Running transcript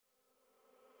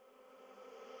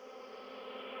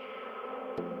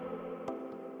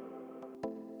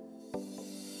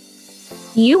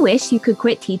Do you wish you could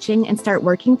quit teaching and start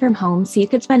working from home so you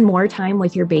could spend more time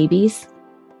with your babies?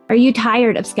 Are you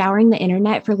tired of scouring the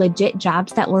internet for legit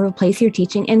jobs that will replace your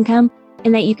teaching income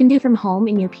and that you can do from home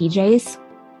in your PJs?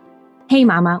 Hey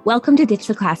mama, welcome to Ditch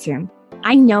the Classroom.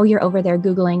 I know you're over there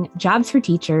Googling jobs for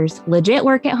teachers, legit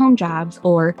work at home jobs,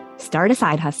 or start a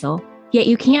side hustle, yet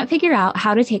you can't figure out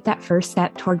how to take that first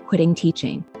step toward quitting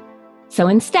teaching. So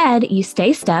instead, you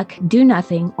stay stuck, do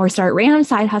nothing, or start random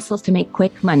side hustles to make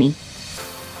quick money.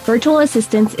 Virtual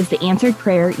assistance is the answered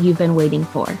prayer you've been waiting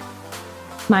for.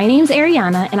 My name's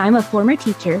Ariana, and I'm a former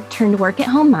teacher turned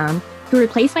work-at-home mom who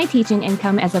replaced my teaching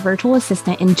income as a virtual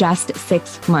assistant in just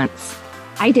 6 months.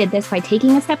 I did this by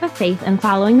taking a step of faith and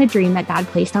following the dream that God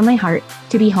placed on my heart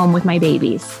to be home with my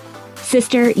babies.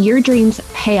 Sister, your dreams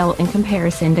pale in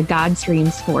comparison to God's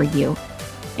dreams for you.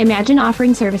 Imagine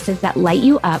offering services that light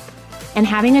you up and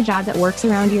having a job that works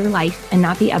around your life and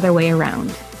not the other way around.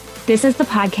 This is the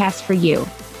podcast for you.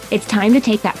 It's time to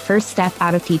take that first step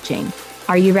out of teaching.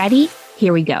 Are you ready?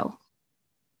 Here we go.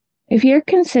 If you're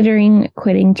considering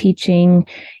quitting teaching,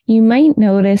 you might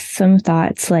notice some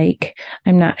thoughts like,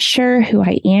 I'm not sure who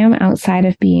I am outside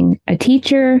of being a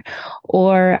teacher,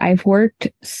 or I've worked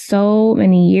so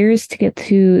many years to get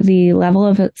to the level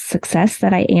of success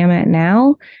that I am at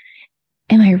now.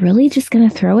 Am I really just going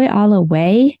to throw it all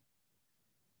away?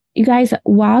 You guys,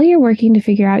 while you're working to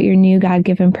figure out your new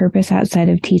God-given purpose outside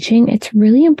of teaching, it's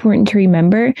really important to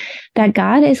remember that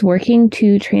God is working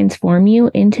to transform you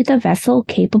into the vessel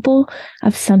capable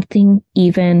of something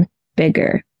even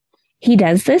bigger. He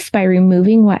does this by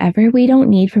removing whatever we don't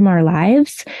need from our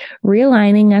lives,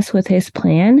 realigning us with His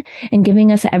plan, and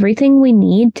giving us everything we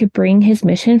need to bring His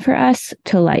mission for us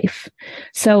to life.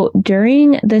 So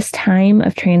during this time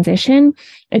of transition,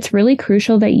 it's really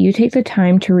crucial that you take the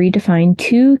time to redefine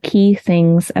 2 key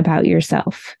things about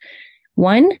yourself.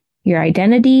 1, your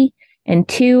identity, and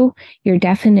 2, your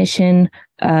definition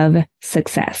of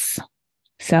success.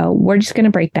 So we're just going to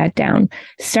break that down,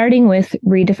 starting with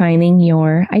redefining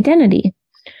your identity.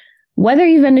 Whether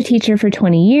you've been a teacher for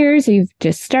 20 years or you've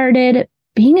just started,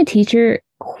 being a teacher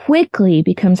quickly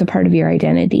becomes a part of your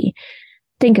identity.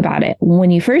 Think about it.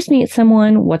 When you first meet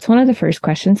someone, what's one of the first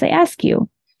questions they ask you?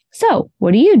 So,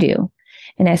 what do you do?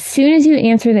 And as soon as you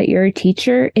answer that you're a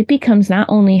teacher, it becomes not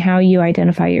only how you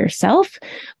identify yourself,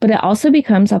 but it also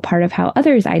becomes a part of how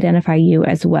others identify you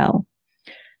as well.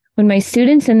 When my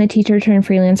students in the Teacher Turned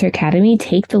Freelancer Academy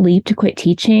take the leap to quit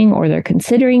teaching, or they're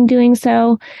considering doing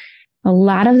so, a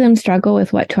lot of them struggle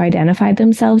with what to identify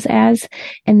themselves as,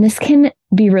 and this can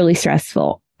be really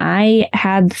stressful. I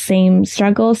had the same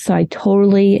struggles, so I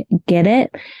totally get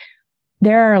it.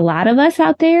 There are a lot of us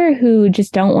out there who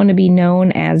just don't want to be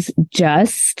known as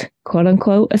just, quote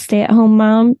unquote, a stay-at-home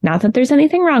mom. Not that there's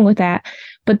anything wrong with that,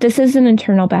 but this is an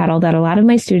internal battle that a lot of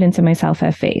my students and myself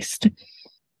have faced.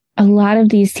 A lot of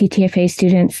these TTFA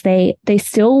students, they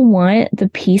still want the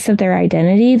piece of their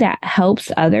identity that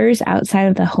helps others outside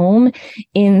of the home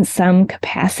in some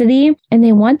capacity. And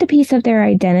they want the piece of their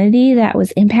identity that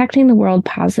was impacting the world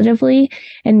positively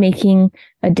and making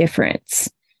a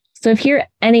difference. So if you're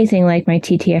anything like my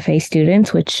TTFA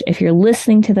students, which if you're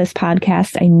listening to this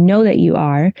podcast, I know that you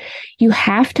are, you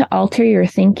have to alter your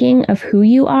thinking of who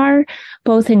you are,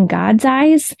 both in God's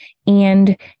eyes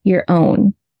and your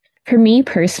own. For me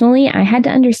personally, I had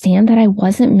to understand that I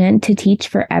wasn't meant to teach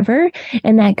forever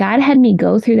and that God had me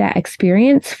go through that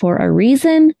experience for a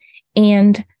reason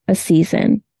and a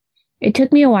season. It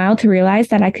took me a while to realize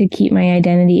that I could keep my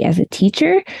identity as a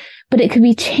teacher, but it could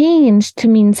be changed to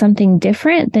mean something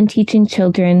different than teaching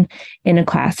children in a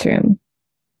classroom.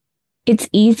 It's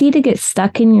easy to get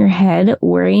stuck in your head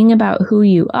worrying about who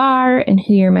you are and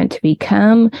who you're meant to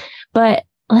become, but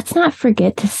let's not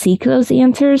forget to seek those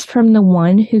answers from the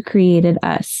one who created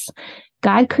us.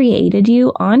 God created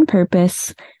you on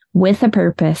purpose, with a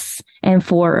purpose, and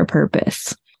for a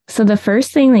purpose. So the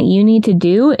first thing that you need to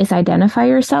do is identify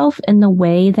yourself in the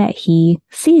way that He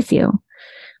sees you.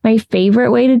 My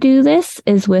favorite way to do this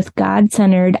is with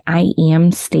God-centered I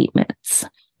am statements.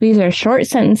 These are short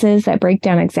sentences that break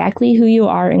down exactly who you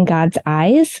are in God's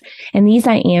eyes. And these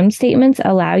I am statements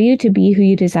allow you to be who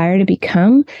you desire to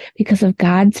become because of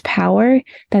God's power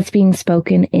that's being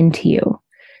spoken into you.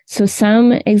 So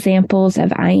some examples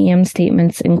of I am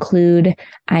statements include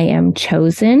I am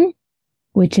chosen,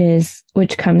 which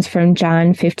comes from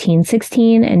John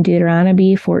 15:16 and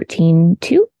Deuteronomy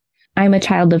 14:2. I'm a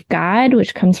child of God,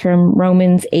 which comes from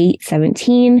Romans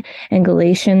 8:17 and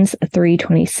Galatians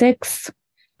 3:26.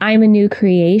 I'm a new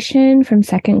creation from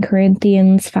 2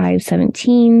 Corinthians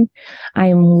 5:17. I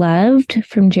am loved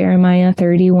from Jeremiah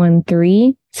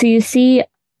 31:3. So you see,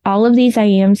 All of these I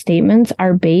am statements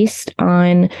are based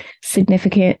on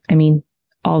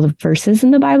all the verses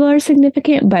in the Bible are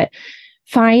significant, but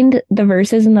find the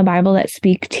verses in the Bible that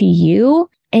speak to you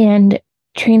and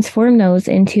transform those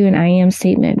into an I am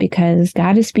statement, because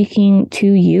God is speaking to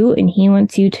you and he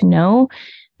wants you to know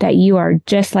that you are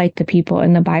just like the people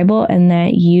in the Bible and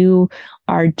that you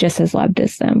are just as loved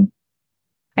as them.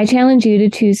 I challenge you to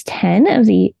choose 10 of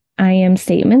the I am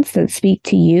statements that speak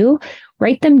to you.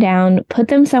 Write them down, put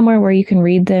them somewhere where you can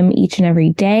read them each and every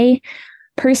day.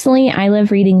 Personally, I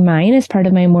love reading mine as part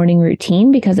of my morning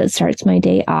routine because it starts my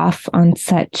day off on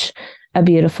such a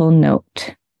beautiful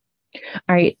note.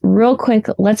 All right, real quick,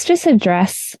 let's just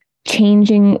address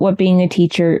changing what being a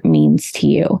teacher means to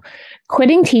you.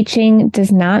 Quitting teaching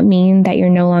does not mean that you're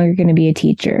no longer going to be a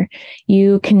teacher.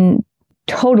 You can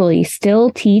totally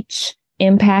still teach,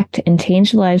 impact, and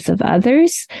change the lives of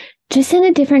others, just in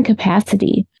a different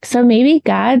capacity. So maybe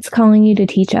God's calling you to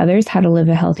teach others how to live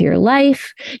a healthier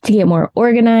life, to get more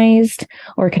organized,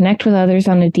 or connect with others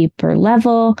on a deeper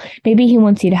level. Maybe he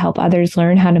wants you to help others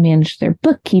learn how to manage their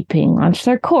bookkeeping, launch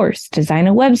their course, design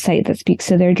a website that speaks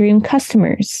to their dream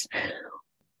customers.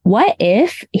 What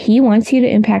if he wants you to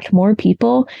impact more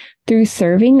people through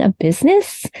serving a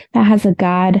business that has a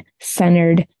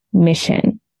God-centered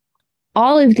mission?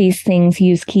 All of these things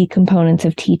use key components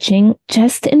of teaching,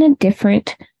 just in a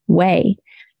different way.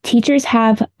 Teachers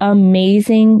have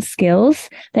amazing skills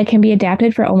that can be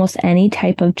adapted for almost any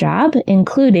type of job,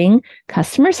 including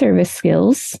customer service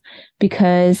skills,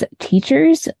 because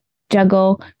teachers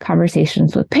juggle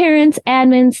conversations with parents,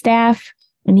 admin, staff,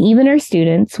 and even our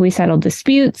students. We settle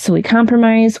disputes, we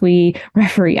compromise, we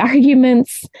referee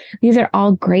arguments. These are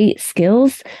all great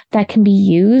skills that can be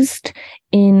used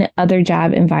in other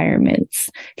job environments.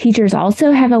 Teachers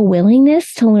also have a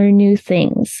willingness to learn new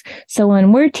things. So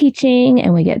when we're teaching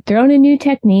and we get thrown a new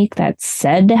technique that's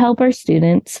said to help our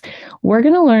students, we're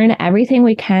going to learn everything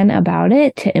we can about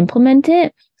it to implement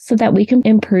it so that we can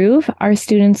improve our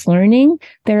students' learning,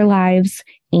 their lives,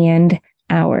 and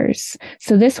ours.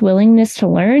 So this willingness to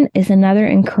learn is another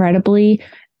incredibly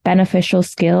beneficial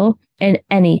skill in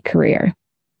any career.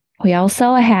 We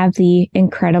also have the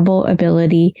incredible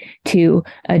ability to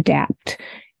adapt.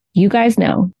 You guys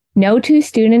know, no two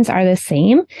students are the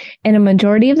same, and a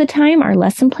majority of the time, our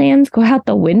lesson plans go out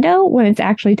the window when it's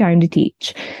actually time to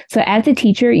teach. So as a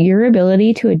teacher, your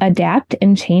ability to adapt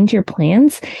and change your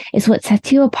plans is what sets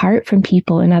you apart from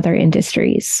people in other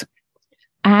industries.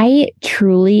 I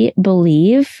truly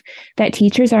believe that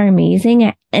teachers are amazing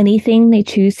at anything they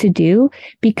choose to do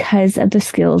because of the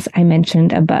skills I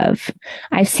mentioned above.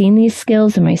 I've seen these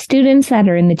skills in my students that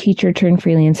are in the Teacher Turned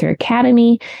Freelancer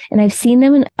Academy, and I've seen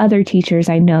them in other teachers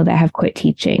I know that have quit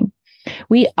teaching.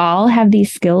 We all have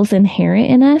these skills inherent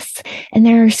in us, and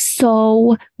there are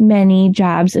so many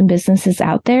jobs and businesses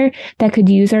out there that could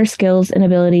use our skills and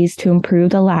abilities to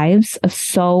improve the lives of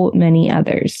so many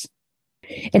others.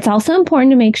 It's also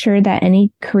important to make sure that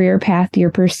any career path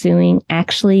you're pursuing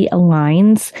actually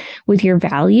aligns with your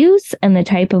values and the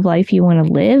type of life you want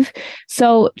to live.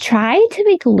 So try to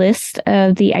make a list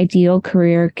of the ideal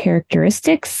career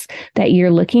characteristics that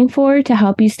you're looking for to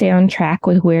help you stay on track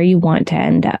with where you want to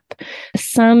end up.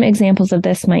 Some examples of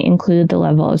this might include the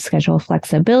level of schedule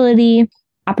flexibility,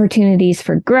 opportunities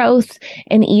for growth,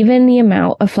 and even the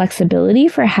amount of flexibility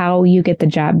for how you get the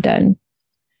job done.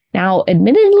 Now,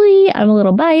 admittedly, I'm a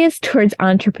little biased towards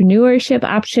entrepreneurship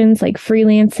options like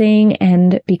freelancing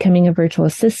and becoming a virtual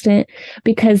assistant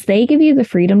because they give you the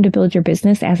freedom to build your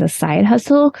business as a side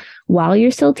hustle while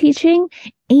you're still teaching,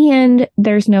 and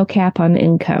there's no cap on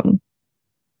income.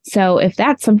 So if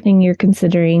that's something you're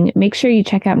considering, make sure you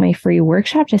check out my free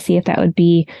workshop to see if that would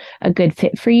be a good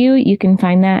fit for you. You can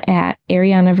find that at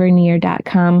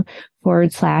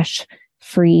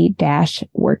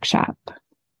arianavernier.com/free-workshop.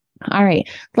 All right,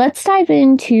 let's dive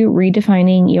into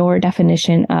redefining your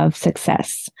definition of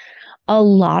success. A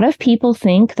lot of people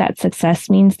think that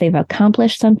success means they've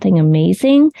accomplished something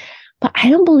amazing, but I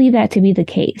don't believe that to be the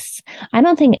case. I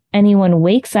don't think anyone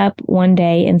wakes up one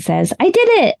day and says, I did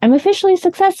it, I'm officially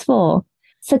successful.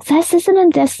 Success isn't a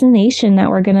destination that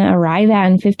we're going to arrive at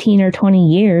in 15 or 20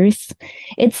 years.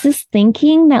 It's this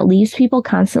thinking that leaves people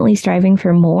constantly striving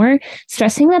for more,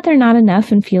 stressing that they're not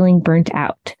enough and feeling burnt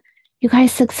out. You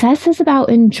guys, success is about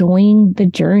enjoying the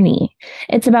journey.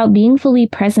 It's about being fully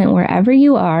present wherever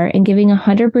you are and giving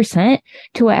 100%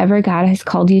 to whatever God has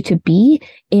called you to be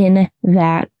in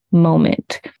that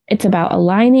moment. It's about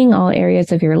aligning all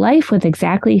areas of your life with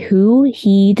exactly who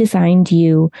He designed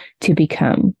you to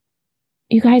become.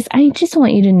 You guys, I just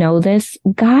want you to know this.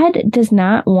 God does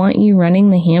not want you running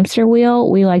the hamster wheel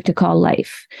we like to call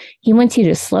life. He wants you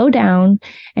to slow down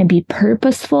and be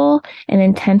purposeful and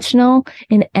intentional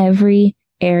in every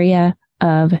area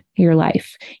of your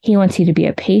life. He wants you to be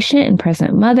a patient and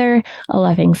present mother, a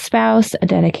loving spouse, a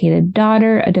dedicated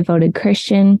daughter, a devoted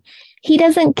Christian. He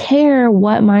doesn't care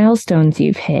what milestones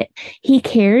you've hit. He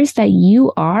cares that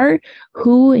you are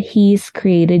who He's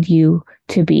created you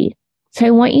to be. So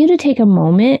I want you to take a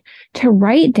moment to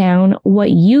write down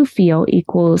what you feel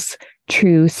equals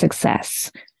true success.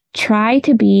 Try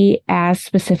to be as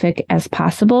specific as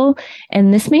possible,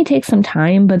 and this may take some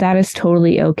time, but that is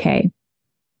totally okay.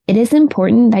 It is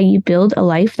important that you build a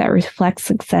life that reflects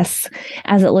success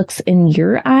as it looks in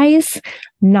your eyes,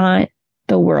 not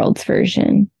the world's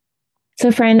version. So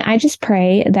friend, I just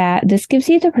pray that this gives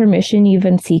you the permission you've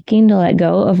been seeking to let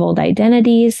go of old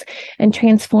identities and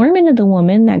transform into the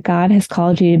woman that God has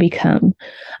called you to become.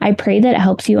 I pray that it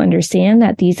helps you understand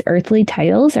that these earthly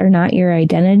titles are not your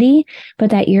identity, but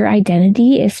that your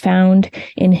identity is found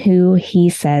in who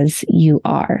He says you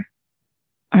are.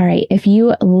 All right. If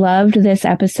you loved this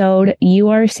episode, you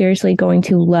are seriously going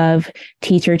to love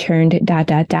Teacher Turned ...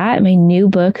 my new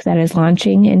book that is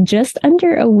launching in just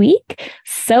under a week.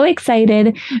 So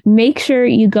excited. Make sure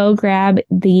you go grab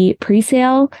the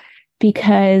presale,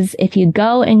 because if you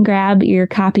go and grab your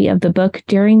copy of the book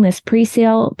during this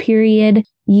presale period,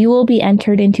 you will be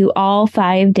entered into all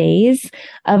 5 days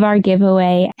of our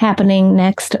giveaway happening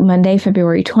next Monday,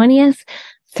 February 20th.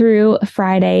 Through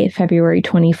Friday, February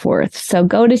 24th. So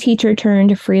go to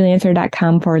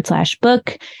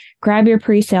teacherturnedfreelancer.com/book, grab your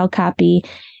pre-sale copy,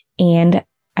 and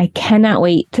I cannot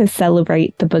wait to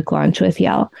celebrate the book launch with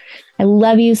y'all. I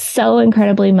love you so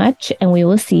incredibly much, and we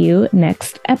will see you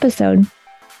next episode.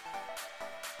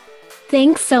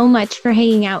 Thanks so much for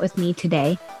hanging out with me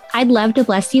today. I'd love to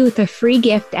bless you with a free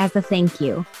gift as a thank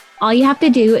you. All you have to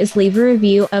do is leave a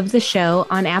review of the show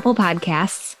on Apple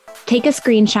Podcasts, take a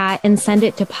screenshot and send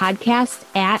it to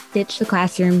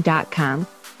podcast@ditchtheclassroom.com.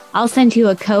 I'll send you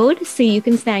a code so you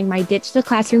can snag my Ditch the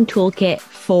Classroom toolkit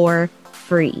for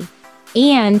free.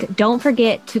 And don't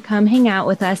forget to come hang out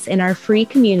with us in our free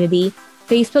community,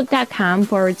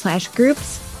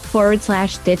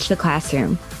 facebook.com/groups/Ditch the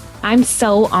Classroom. I'm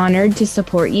so honored to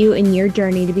support you in your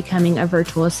journey to becoming a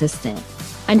virtual assistant.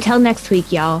 Until next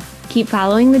week, y'all, keep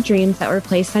following the dreams that were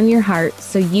placed on your heart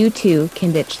so you too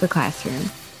can ditch the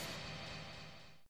classroom.